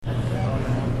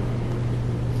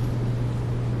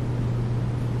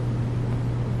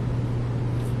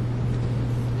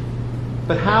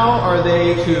But how are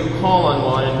they to call on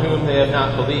one in whom they have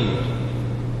not believed?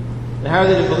 And how are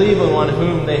they to believe in one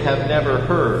whom they have never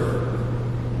heard?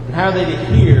 And how are they to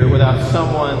hear without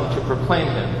someone to proclaim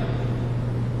him?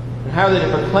 And how are they to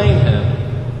proclaim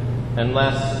him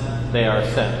unless they are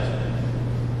sent?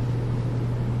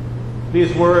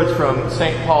 These words from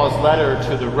St. Paul's letter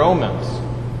to the Romans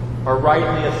are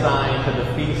rightly assigned to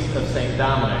the feast of St.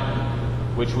 Dominic,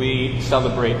 which we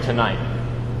celebrate tonight.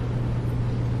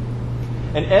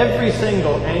 And every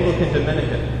single Anglican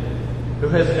Dominican who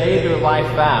has made their life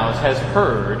vows has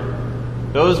heard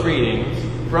those readings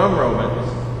from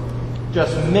Romans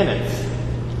just minutes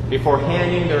before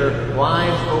handing their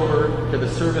lives over to the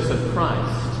service of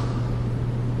Christ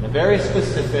in a very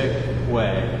specific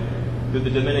way through the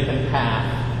Dominican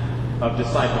path of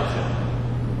discipleship.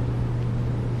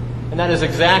 And that is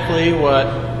exactly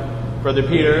what Brother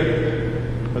Peter,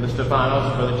 Brother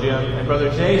Stephanos, Brother Jim, and Brother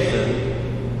Jason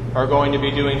are going to be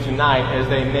doing tonight as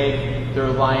they make their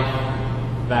life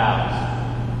vows.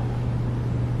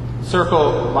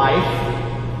 Circle life,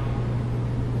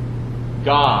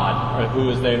 God, or who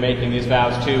is they making these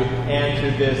vows to, and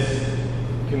to this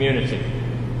community.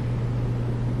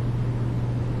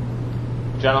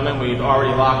 Gentlemen, we've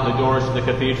already locked the doors to the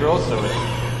cathedral, so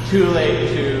it's too late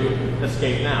to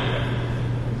escape now.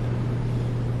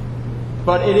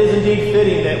 But it is indeed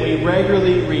fitting that we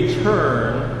regularly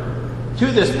return to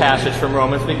this passage from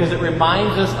Romans because it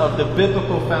reminds us of the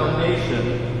biblical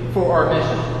foundation for our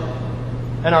mission.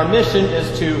 And our mission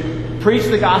is to preach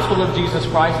the gospel of Jesus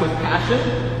Christ with passion,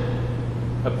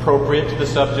 appropriate to the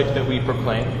subject that we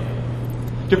proclaim,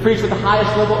 to preach with the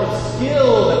highest level of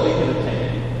skill that we can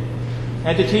attain,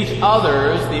 and to teach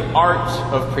others the art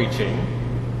of preaching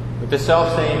with the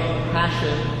self-same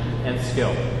passion and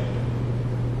skill.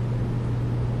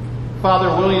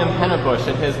 Father William Hennebush,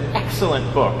 in his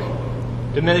excellent book,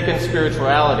 Dominican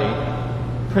Spirituality,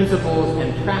 Principles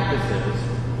and Practices,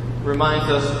 reminds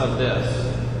us of this.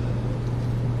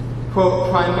 Quote,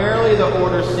 primarily the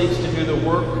order seeks to do the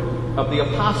work of the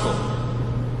apostle,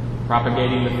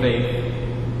 propagating the faith,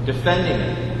 defending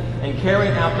it, and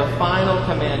carrying out the final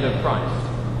command of Christ.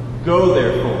 Go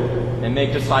therefore and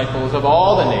make disciples of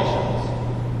all the nations,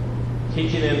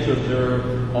 teaching them to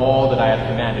observe all that I have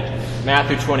commanded you.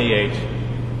 Matthew 28,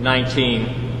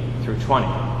 19 through 20.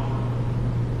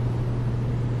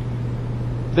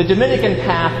 The Dominican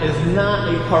path is not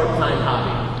a part-time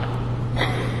hobby.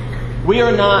 We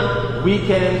are not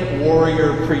weekend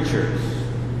warrior preachers.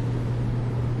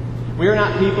 We are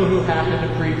not people who happen to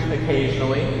preach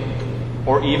occasionally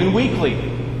or even weekly.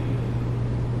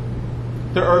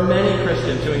 There are many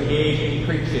Christians who engage in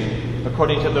preaching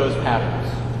according to those patterns.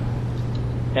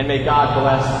 And may God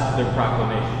bless their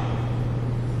proclamation.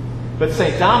 But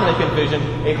St. Dominic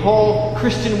envisioned a whole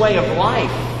Christian way of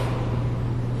life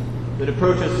that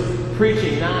approaches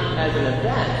preaching not as an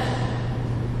event,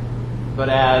 but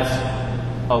as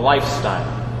a lifestyle.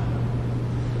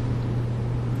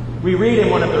 We read in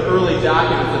one of the early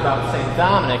documents about St.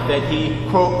 Dominic that he,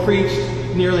 quote, preached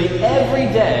nearly every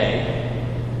day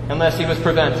unless he was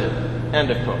prevented, end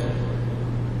of quote.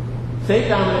 St.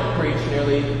 Dominic preached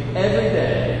nearly every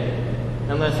day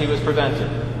unless he was prevented.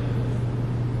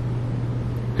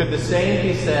 Could the same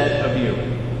be said of you?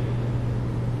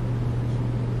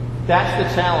 That's the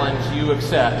challenge you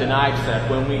accept and I accept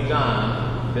when we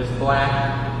don this black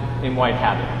and white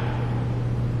habit.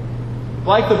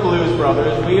 Like the Blues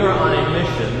Brothers, we are on a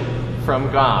mission from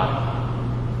God.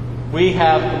 We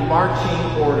have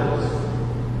marching orders.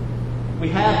 We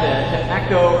have been, to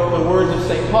echo the words of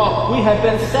St. Paul, we have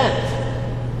been sent.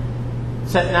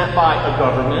 Sent not by a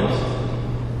government,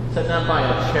 sent not by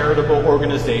a charitable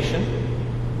organization,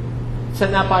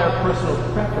 sent not by our personal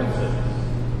preferences,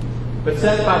 but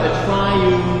sent by the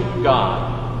triune God.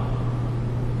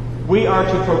 We are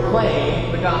to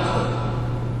proclaim the gospel.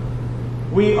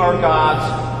 We are God's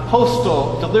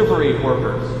postal delivery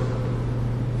workers.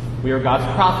 We are God's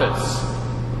prophets.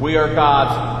 We are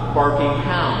God's barking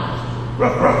hounds.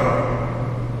 Ruff, ruff.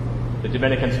 The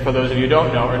Dominicans, for those of you who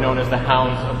don't know, are known as the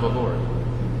hounds of the Lord.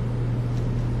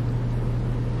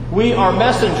 We are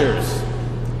messengers.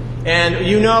 And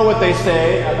you know what they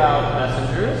say about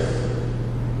messengers.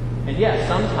 And yes,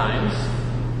 sometimes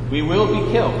we will be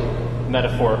killed,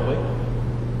 metaphorically.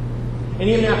 And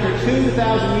even after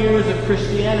 2,000 years of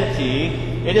Christianity,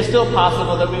 it is still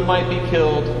possible that we might be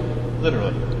killed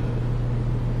literally.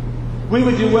 We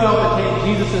would do well to take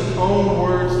Jesus' own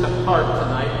words to heart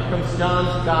tonight from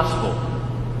John's Gospel.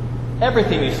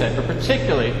 Everything he said, but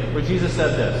particularly where Jesus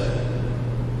said this: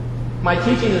 my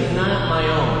teaching is not my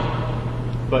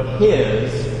own, but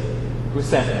his who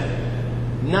sent me.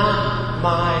 Not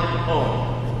my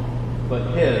own,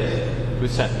 but his who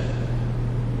sent me.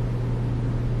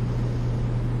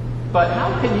 But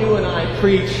how can you and I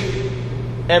preach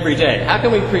every day? How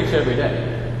can we preach every day?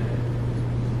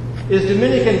 Is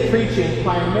Dominican preaching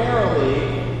primarily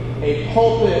a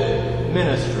pulpit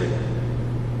ministry?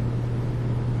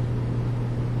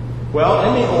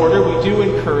 Well, in the order, we do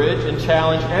encourage and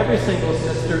challenge every single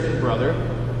sister and brother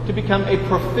to become a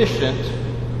proficient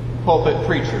pulpit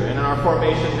preacher. And in our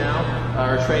formation now,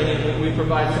 our training, we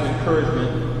provide some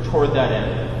encouragement toward that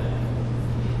end.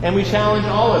 And we challenge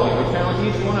all of you, we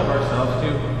challenge each one of ourselves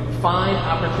to find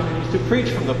opportunities to preach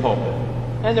from the pulpit.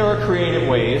 And there are creative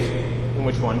ways in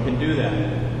which one can do that.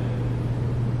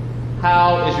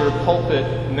 How is your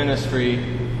pulpit ministry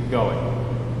going?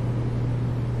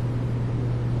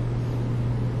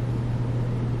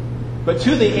 But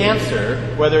to the answer,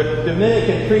 whether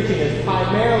Dominican preaching is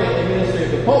primarily a ministry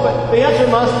of the pulpit, the answer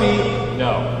must be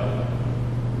no.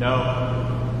 No.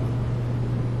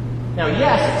 Now,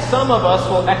 yes, some of us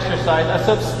will exercise a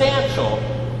substantial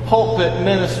pulpit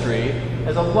ministry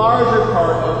as a larger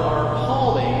part of our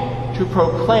calling to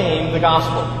proclaim the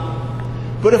gospel.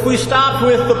 But if we stopped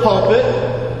with the pulpit,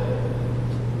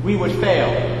 we would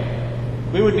fail.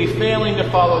 We would be failing to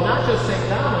follow not just St.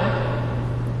 Dominic,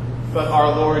 but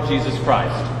our Lord Jesus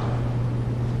Christ.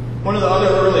 One of the other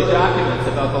early documents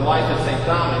about the life of St.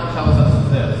 Dominic tells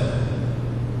us this.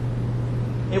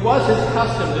 It was his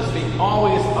custom to speak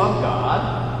always of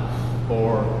God,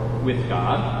 or with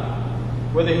God,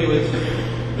 whether he was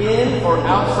in or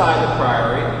outside the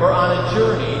priory, or on a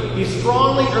journey. He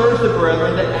strongly urged the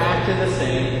brethren to act in the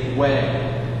same way.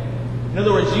 In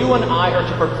other words, you and I are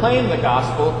to proclaim the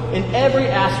gospel in every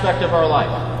aspect of our life.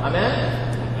 Amen?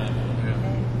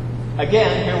 Amen.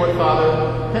 Again, hear what Father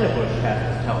Pennebush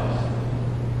has to tell us.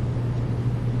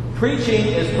 Preaching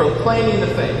is proclaiming the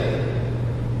faith.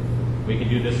 We can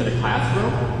do this in a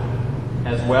classroom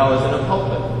as well as in a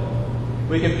pulpit.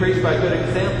 We can preach by good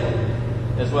example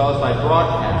as well as by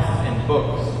broadcasts and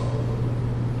books.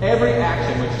 Every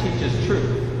action which teaches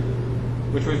truth,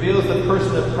 which reveals the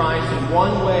person of Christ in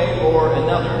one way or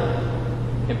another,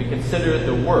 can be considered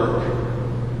the work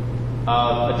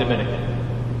of a Dominican.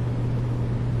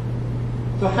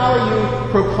 So how are you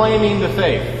proclaiming the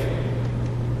faith?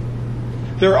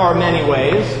 There are many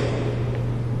ways.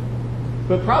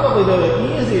 But probably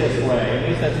the easiest way, at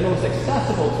least that's most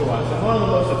accessible to us, and one of the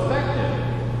most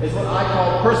effective, is what I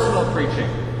call personal preaching.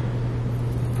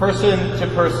 Person to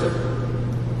person.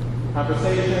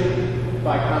 Conversation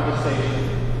by conversation.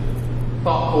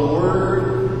 Thoughtful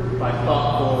word by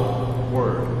thoughtful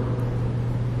word.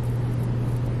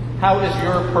 How is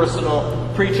your personal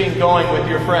preaching going with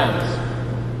your friends?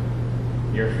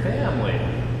 Your family?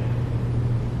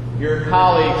 Your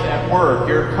colleagues at work,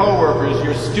 your coworkers,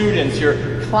 your students,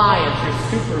 your clients,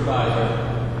 your supervisor,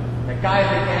 the guy at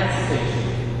the gas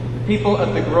station, the people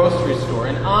at the grocery store,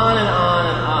 and on and on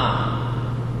and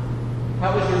on.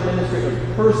 How is your ministry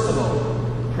of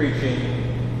personal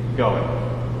preaching going?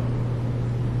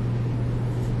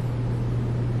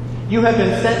 You have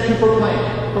been sent to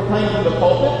proclaim. Proclaim from the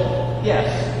pulpit? Yes.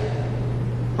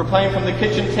 Proclaim from the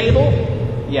kitchen table?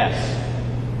 Yes.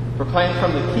 Proclaim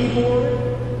from the keyboard?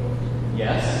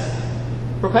 Yes.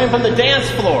 Proclaim from the dance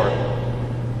floor?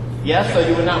 Yes, though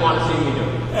you would not want to see me do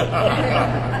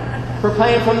it.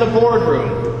 Proclaim from the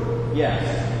boardroom? Yes.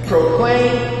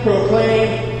 Proclaim,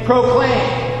 proclaim,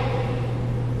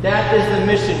 proclaim. That is the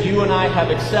mission you and I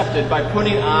have accepted by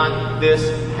putting on this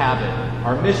habit.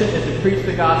 Our mission is to preach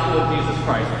the gospel of Jesus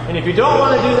Christ. And if you don't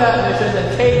want to do that mission,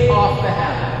 then take off the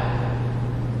habit.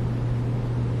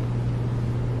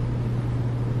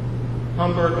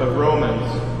 Humbert of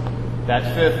Romans,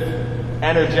 that fifth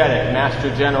energetic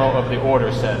Master General of the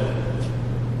Order, said,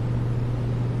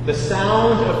 "The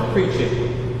sound of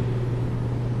preaching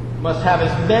must have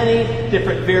as many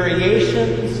different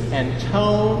variations and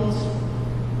tones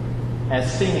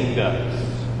as singing does.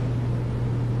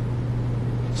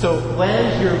 So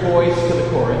lend your voice to the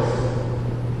chorus,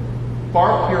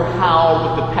 bark your howl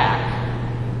with the pack,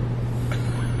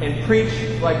 and preach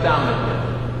like Dominic did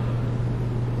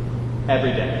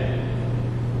every day."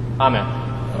 Amen.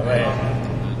 Amen.